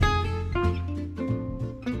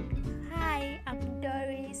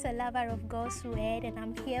is a lover of God's word, and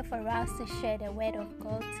I'm here for us to share the word of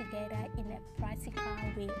God together in a practical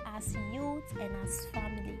way as youth and as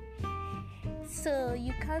family. So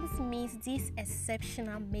you can't miss these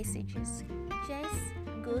exceptional messages. Just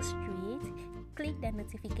go straight, click the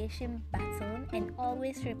notification button, and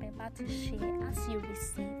always remember to share as you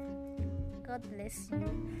receive. God bless you,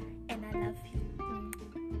 and I love you.